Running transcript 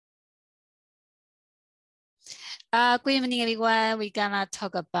Good evening, everyone. We're gonna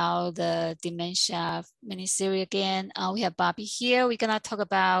talk about the dementia mini-series again. We have Bobbi here. We're gonna talk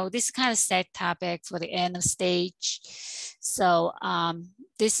about this kind of sad topic for the end of stage. So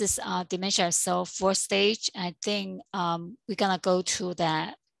this is dementia, so fourth stage. I think we're gonna go to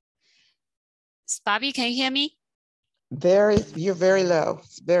that. Bobbi, can you hear me? You're very low.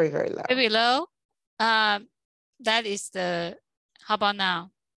 It's very, very low. Very low. That is the. How about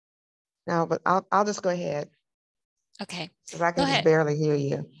now? No, but I'll just go ahead. Okay. Because I can just barely hear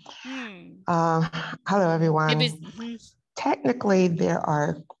you. Hello, everyone. Technically, there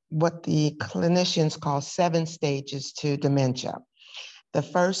are what the clinicians call 7 stages to dementia. The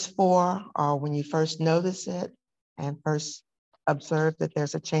first 4 are when you first notice it and first observe that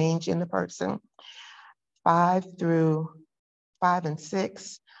there's a change in the person. 5 and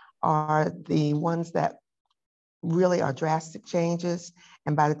 6 are the ones that really are drastic changes.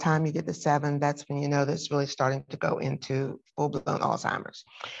 And by the time you get to 7, that's when you know that it's really starting to go into full-blown Alzheimer's.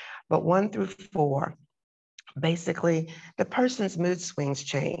 But 1 through 4, basically, the person's mood swings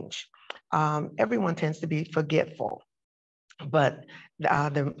change. Everyone tends to be forgetful, but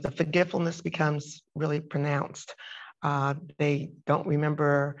the forgetfulness becomes really pronounced. They don't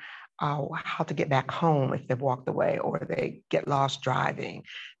remember how to get back home if they've walked away, or they get lost driving,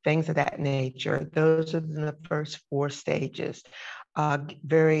 things of that nature. Those are the first 4 stages.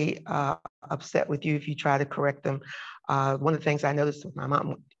 Very upset with you if you try to correct them. One of the things I noticed with my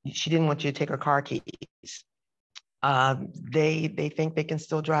mom, she didn't want you to take her car keys. They think they can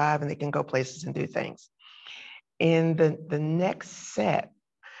still drive and they can go places and do things. In the next set,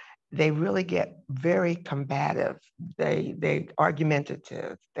 they really get very combative. They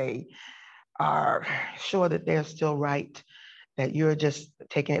argumentative. They are sure that they're still right, that you're just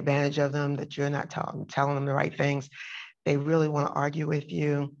taking advantage of them, that you're not telling them the right things. They really want to argue with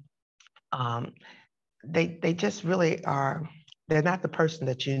you. They just really are, they're not the person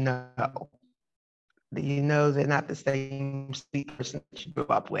that you know. You know they're not the same sweet person that you grew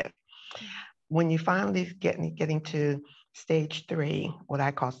up with. When you finally getting to stage 3, what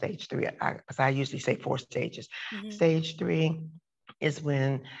I call stage 3, because I usually say 4 stages. Stage 3 is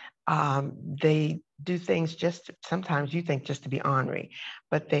when they do things sometimes you think just to be ornery,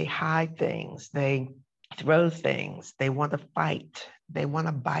 but they hide things, they throw things, they want to fight, they want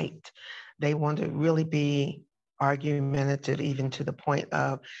to bite, they want to really be argumentative, even to the point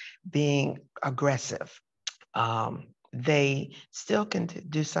of being aggressive. They still can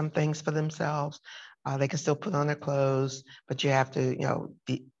do some things for themselves. They can still put on their clothes, but you have to,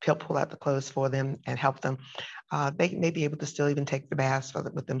 pull out the clothes for them and help them. They may be able to still even take the baths for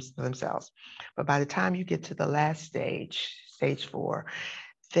themselves. But by the time you get to the last stage, stage 4,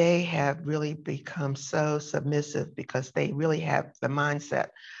 they have really become so submissive because they really have the mindset,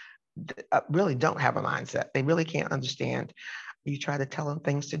 really don't have a mindset. They really can't understand. You try to tell them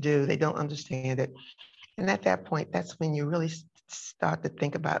things to do, they don't understand it. And at that point, that's when you really start to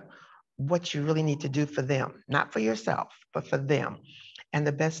think about what you really need to do for them, not for yourself, but for them. And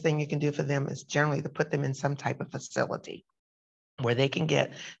the best thing you can do for them is generally to put them in some type of facility where they can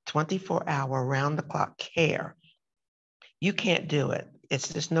get 24-hour round-the-clock care. You can't do it.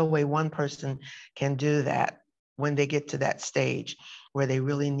 It's just no way one person can do that when they get to that stage where they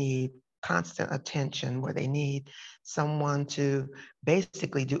really need constant attention, where they need someone to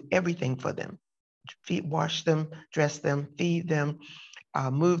basically do everything for them. Wash them, dress them, feed them,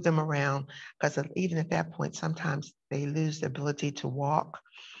 move them around, because even at that point, sometimes they lose the ability to walk.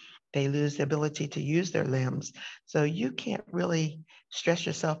 They lose the ability to use their limbs. So you can't really stress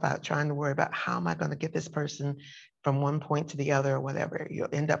yourself out trying to worry about how am I going to get this person from one point to the other or whatever. You'll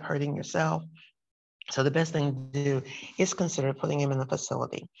end up hurting yourself. So the best thing to do is consider putting him in a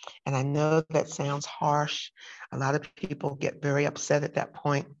facility. And I know that sounds harsh. A lot of people get very upset at that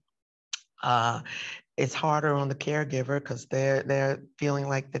point. It's harder on the caregiver because they're feeling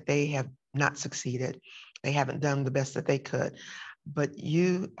like that they have not succeeded. They haven't done the best that they could. But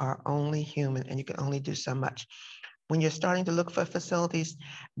you are only human and you can only do so much. When you're starting to look for facilities,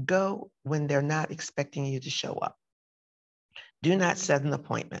 go when they're not expecting you to show up. Do not set an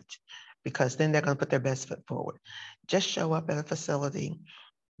appointment because then they're going to put their best foot forward. Just show up at a facility.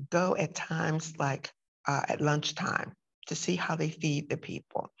 Go at times like at lunchtime to see how they feed the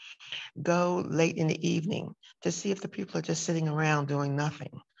people. Go late in the evening to see if the people are just sitting around doing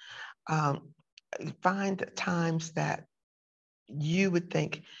nothing. Find times that you would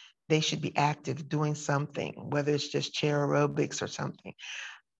think they should be active doing something, whether it's just chair aerobics or something.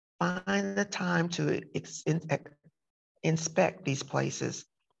 Find the time to inspect these places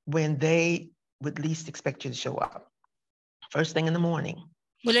when they would least expect you to show up. First thing in the morning.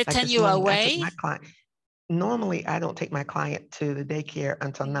 Will it turn you away? My client. normally I don't take my client to the daycare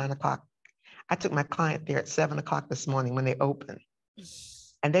until 9 o'clock. I took my client there at 7 o'clock this morning when they opened,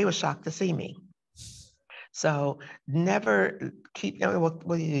 and they were shocked to see me. So never keep, what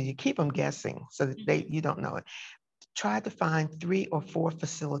do? You keep them guessing so that you don't know it. Try to find 3 or 4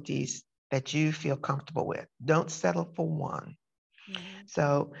 facilities that you feel comfortable with. Don't settle for one.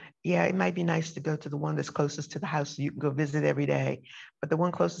 So yeah, it might be nice to go to the one that's closest to the house so you can go visit every day, but the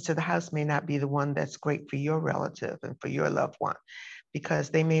one closest to the house may not be the one that's great for your relative and for your loved one, because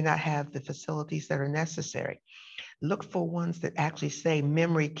they may not have the facilities that are necessary. Look for ones that actually say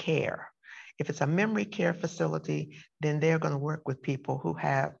memory care. If it's a memory care facility, then they're going to work with people who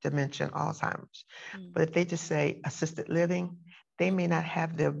have dementia and Alzheimer's. But if they just say assisted living, they may not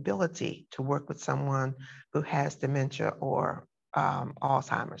have the ability to work with someone who has dementia or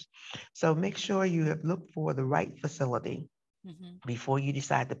Alzheimer's. So make sure you have looked for the right facility before you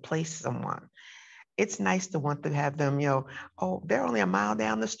decide to place someone. It's nice to want to have them, oh, they're only a mile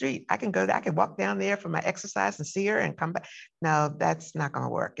down the street. I can walk down there for my exercise and see her and come back. No, that's not going to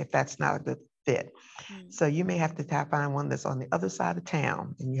work if that's not a good fit. So you may have to find one that's on the other side of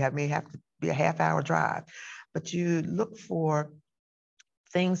town, and may have to be a half-hour drive. But you look for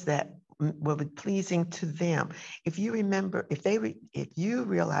things that will be pleasing to them. If you remember, if you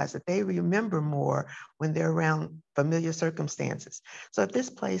realize that they remember more when they're around familiar circumstances. So if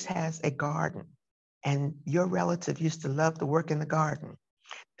this place has a garden and your relative used to love to work in the garden,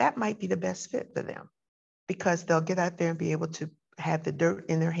 that might be the best fit for them, because they'll get out there and be able to have the dirt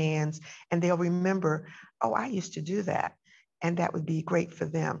in their hands, and they'll remember, oh, I used to do that. And that would be great for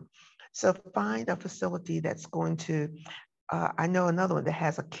them. So find a facility that's going to, I know another one that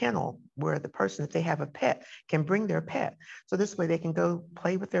has a kennel where the person, if they have a pet, can bring their pet. So this way they can go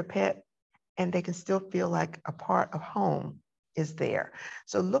play with their pet and they can still feel like a part of home is there.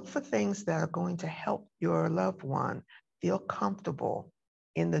 So look for things that are going to help your loved one feel comfortable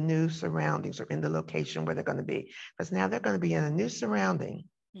in the new surroundings or in the location where they're going to be. Because now they're going to be in a new surrounding,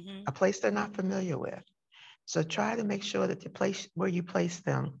 a place they're not familiar with. So try to make sure that the place where you place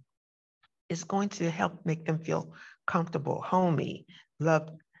them is going to help make them feel comfortable, homey,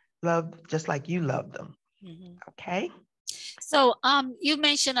 loved just like you love them. Okay. So you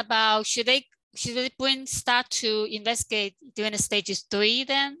mentioned about should they start to investigate during the stages 3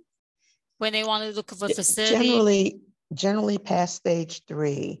 then, when they want to look for facility? Generally past stage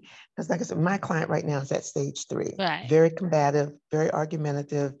 3, because like I said, my client right now is at stage 3. Right. Very combative, very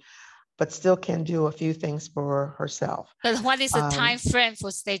argumentative, but still can do a few things for herself. But what is the time frame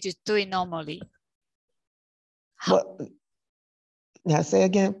for stage 3 normally? Now say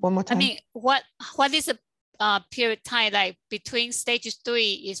again one more time. I mean, what is the period time, like between stage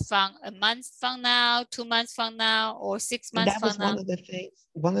 3 is from a month from now, 2 months from now, or 6 months from now? That was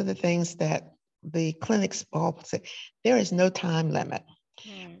one of the things that the clinics all say. There is no time limit.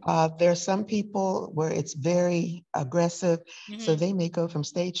 There are some people where it's very aggressive, so they may go from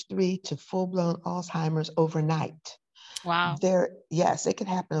stage 3 to full-blown Alzheimer's overnight. Wow. Yes, it could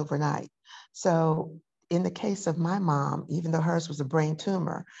happen overnight. So in the case of my mom, even though hers was a brain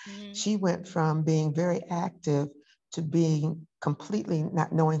tumor, she went from being very active to being completely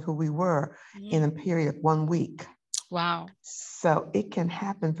not knowing who we were in a period of 1 week. Wow. So it can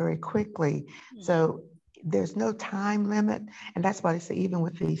happen very quickly. So there's no time limit. And that's why they say, even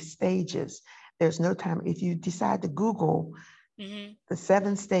with these stages, there's no time. If you decide to Google the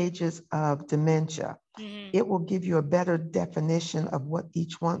 7 stages of dementia, it will give you a better definition of what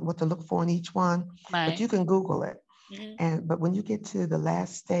to look for in each one. Right. But you can Google it. But when you get to the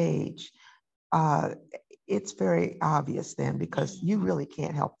last stage, it's very obvious then, because you really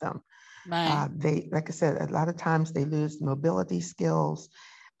can't help them. Right. They, like I said, a lot of times they lose mobility skills.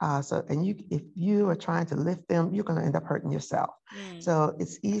 If you are trying to lift them, you're going to end up hurting yourself. So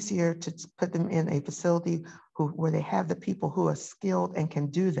it's easier to put them in a facility where they have the people who are skilled and can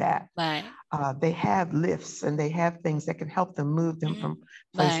do that. Right. They have lifts and they have things that can help them move them from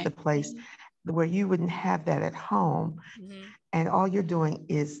place to place, where you wouldn't have that at home. And all you're doing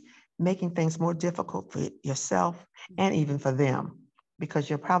is making things more difficult for yourself and even for them, because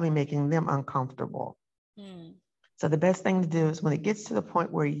you're probably making them uncomfortable. So the best thing to do is, when it gets to the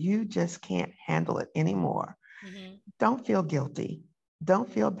point where you just can't handle it anymore, don't feel guilty. Don't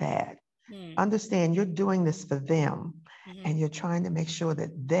feel bad. Understand you're doing this for them, and you're trying to make sure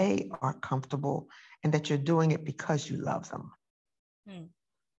that they are comfortable and that you're doing it because you love them.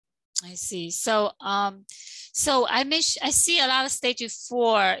 I see. So I see a lot of stage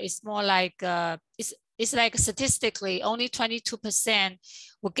 4 is more like it's like statistically only 22%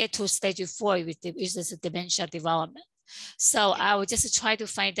 will get to stage 4 with this dementia development. So I would just try to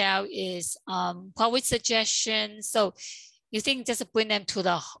find out is what would suggestion. So you think just bring them to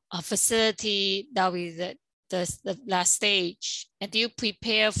the facility, that will be the last stage, and do you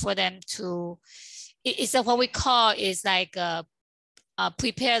prepare for them to? Is that what we call is like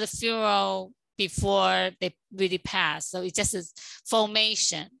prepare the funeral before they really pass? So it's just a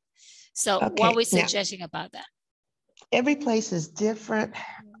formation. So what are we suggesting about that? Every place is different.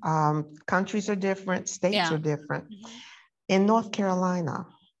 Countries are different. States are different. In North Carolina,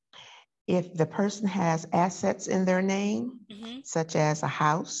 if the person has assets in their name, such as a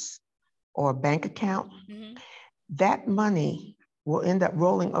house or a bank account, that money will end up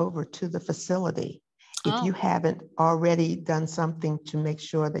rolling over to the facility if you haven't already done something to make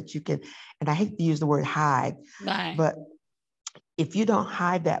sure that you can, and I hate to use the word hide, but if you don't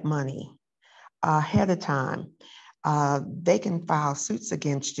hide that money ahead of time, they can file suits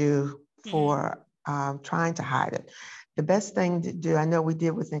against you for trying to hide it. The best thing to do, I know we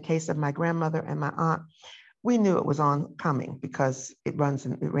did was in the case of my grandmother and my aunt, we knew it was coming because it ran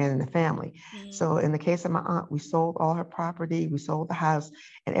in the family. So in the case of my aunt, we sold all her property, we sold the house,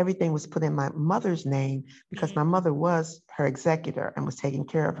 and everything was put in my mother's name because my mother was her executor and was taking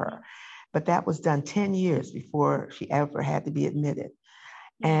care of her. But that was done 10 years before she ever had to be admitted.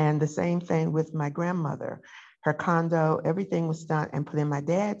 And the same thing with my grandmother. Her condo, everything was done and put in my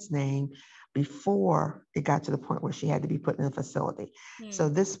dad's name before it got to the point where she had to be put in a facility. So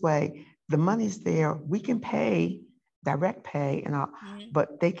this way, the money's there. We can pay, direct pay, and all,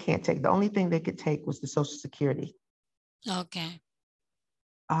 but they can't take. The only thing they could take was the Social Security. Okay.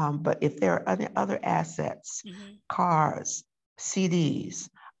 But if there are other assets, cars, CDs,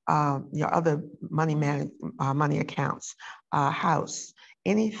 other money accounts, house,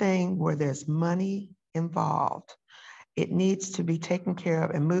 anything where there's money involved, it needs to be taken care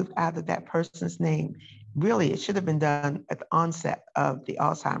of and moved out of that person's name. Really, it should have been done at the onset of the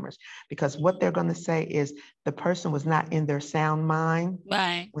Alzheimer's, because what they're going to say is the person was not in their sound mind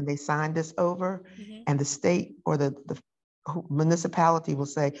when they signed this over, and the state or the municipality will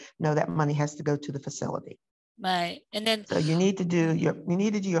say, no, that money has to go to the facility. Right. And then so you need to do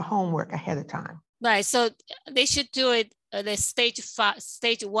your homework ahead of time. Right. So they should do it the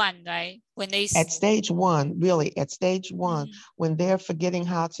stage one, right? When they at stage one, when they're forgetting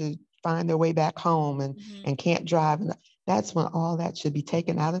how to find their way back home and can't drive, and that's when all that should be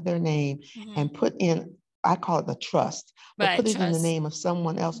taken out of their name and put in, I call it the trust, but put it in the name of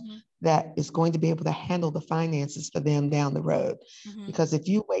someone else that is going to be able to handle the finances for them down the road. Because if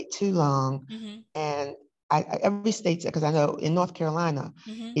you wait too long, and every state, because I know in North Carolina,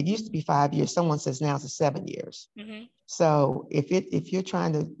 it used to be 5 years. Someone says now it's 7 years. So if you're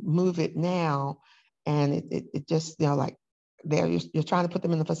trying to move it now, and it just, like you're trying to put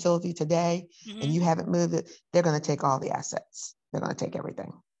them in the facility today, and you haven't moved it, they're going to take all the assets. They're going to take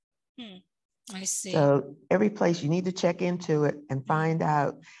everything. I see. So every place you need to check into it and find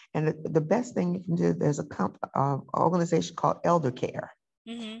out. And the best thing you can do, there's a organization called Elder Care.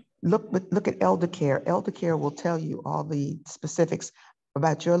 Look at Elder Care. Elder Care will tell you all the specifics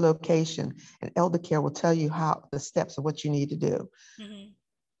about your location, and Elder Care will tell you how the steps of what you need to do,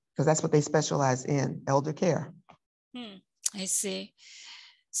 because that's what they specialize in, elder care. I see.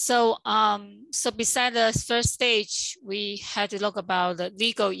 So so beside the first stage, we had to look about the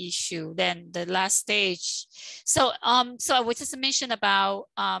legal issue. Then the last stage. So so I would just mention about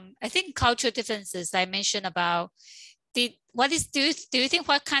I think cultural differences. I mentioned about do you think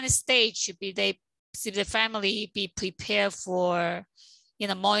what kind of stage should the family be prepared for,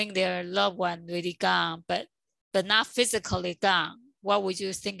 mourning their loved one really gone, but not physically gone? What would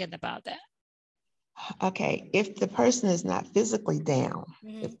you thinking about that? Okay, if the person is not physically down,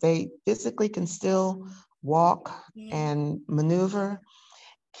 if they physically can still walk and maneuver,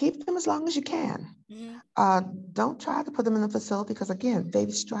 keep them as long as you can. Don't try to put them in a facility, because again, they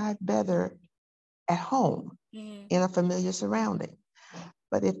strive better at home in a familiar surrounding.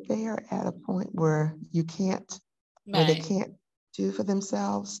 But if they are at a point where you can't, where they can't do for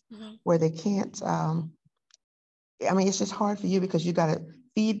themselves, where they can't, it's just hard for you because you got to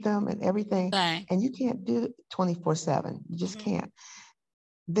feed them and everything, and you can't do it 24/7. You just can't.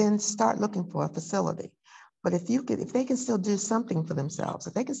 Then start looking for a facility. But if they can still do something for themselves,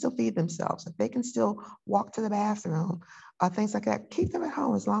 if they can still feed themselves, if they can still walk to the bathroom, things like that, keep them at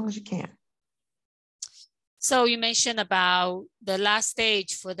home as long as you can. So you mentioned about the last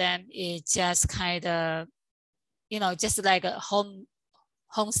stage for them is just kind of, just like a home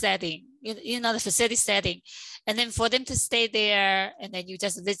setting, the facility setting. And then for them to stay there, and then you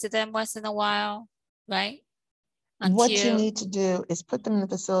just visit them once in a while, right? What you need to do is put them in the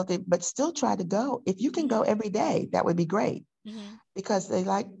facility, but still try to go. If you can go every day, that would be great, because they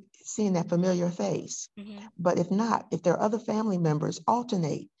like seeing that familiar face. But if not, if there are other family members,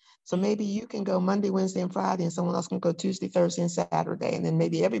 alternate. So maybe you can go Monday, Wednesday, and Friday, and someone else can go Tuesday, Thursday, and Saturday, and then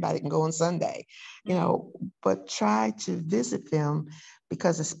maybe everybody can go on Sunday, you know, but try to visit them,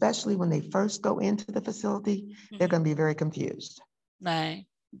 because especially when they first go into the facility, they're going to be very confused. Right.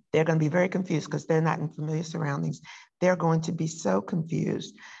 They're going to be very confused because they're not in familiar surroundings. They're going to be so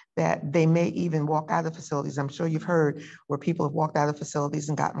confused that they may even walk out of facilities. I'm sure you've heard where people have walked out of facilities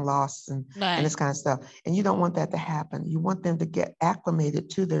and gotten lost and this kind of stuff. And you don't want that to happen. You want them to get acclimated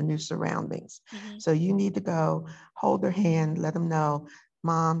to their new surroundings. So you need to go hold their hand, let them know,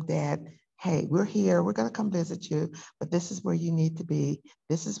 Mom, Dad, hey, we're here. We're going to come visit you, but this is where you need to be.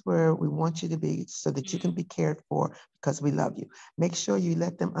 This is where we want you to be so that you can be cared for, because we love you. Make sure you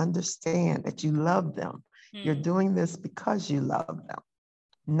let them understand that you love them. You're doing this because you love them,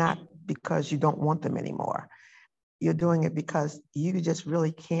 not because you don't want them anymore. You're doing it because you just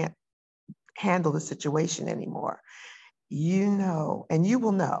really can't handle the situation anymore. You know, and you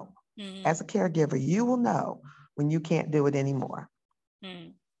will know, as a caregiver, you will know when you can't do it anymore.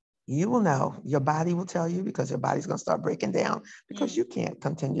 You will know, your body will tell you, because your body's going to start breaking down, because you can't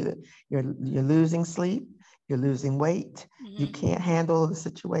continue to, you're losing sleep, you're losing weight, you can't handle the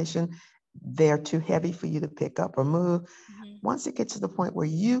situation. They're too heavy for you to pick up or move. Once it gets to the point where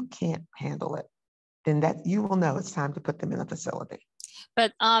you can't handle it, then that you will know it's time to put them in a facility.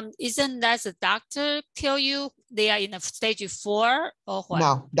 But isn't that the doctor tell you they are in a stage 4 or what?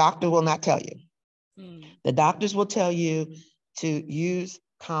 No, doctor will not tell you. The doctors will tell you to use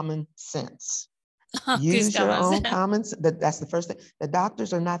common sense. Use your own common sense. That's the first thing. The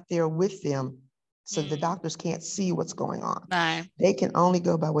doctors are not there with them, so the doctors can't see what's going on. They can only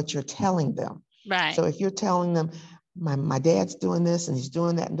go by what you're telling them. So if you're telling them, my dad's doing this and he's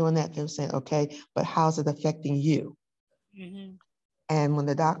doing that and doing that, they're saying, okay, but how's it affecting you? And when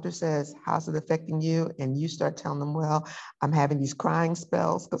the doctor says, how's it affecting you? And you start telling them, well, I'm having these crying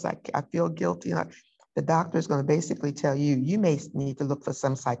spells because I feel guilty. The doctor is going to basically tell you, you may need to look for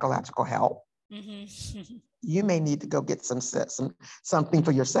some psychological help. You may need to go get something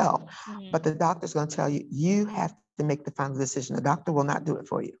for yourself. But the doctor's going to tell you, you have to make the final decision. The doctor will not do it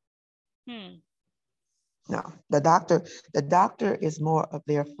for you. No, the doctor is more up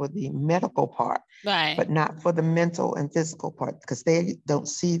there for the medical part, but not for the mental and physical part, because they don't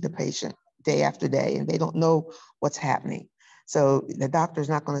see the patient day after day and they don't know what's happening. So the doctor is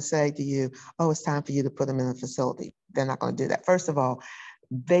not going to say to you, oh, it's time for you to put them in a facility. They're not going to do that. First of all,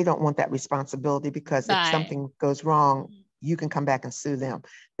 they don't want that responsibility, because if something goes wrong, you can come back and sue them.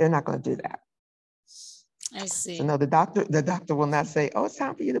 They're not going to do that. I see. So no, the doctor will not say, oh, it's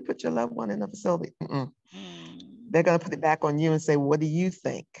time for you to put your loved one in a facility. They're going to put it back on you and say, what do you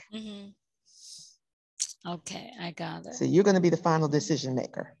think? Okay, I got it. So you're going to be the final decision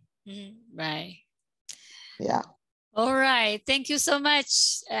maker. Right. Yeah. All right. Thank you so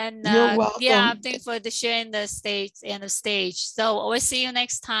much. And you're welcome. yeah, thanks for sharing the stage. So we'll see you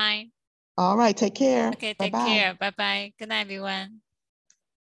next time. All right. Take care. Okay. Take care. Bye-bye. Good night, everyone.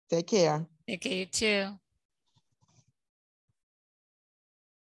 Take care. Take care, you too.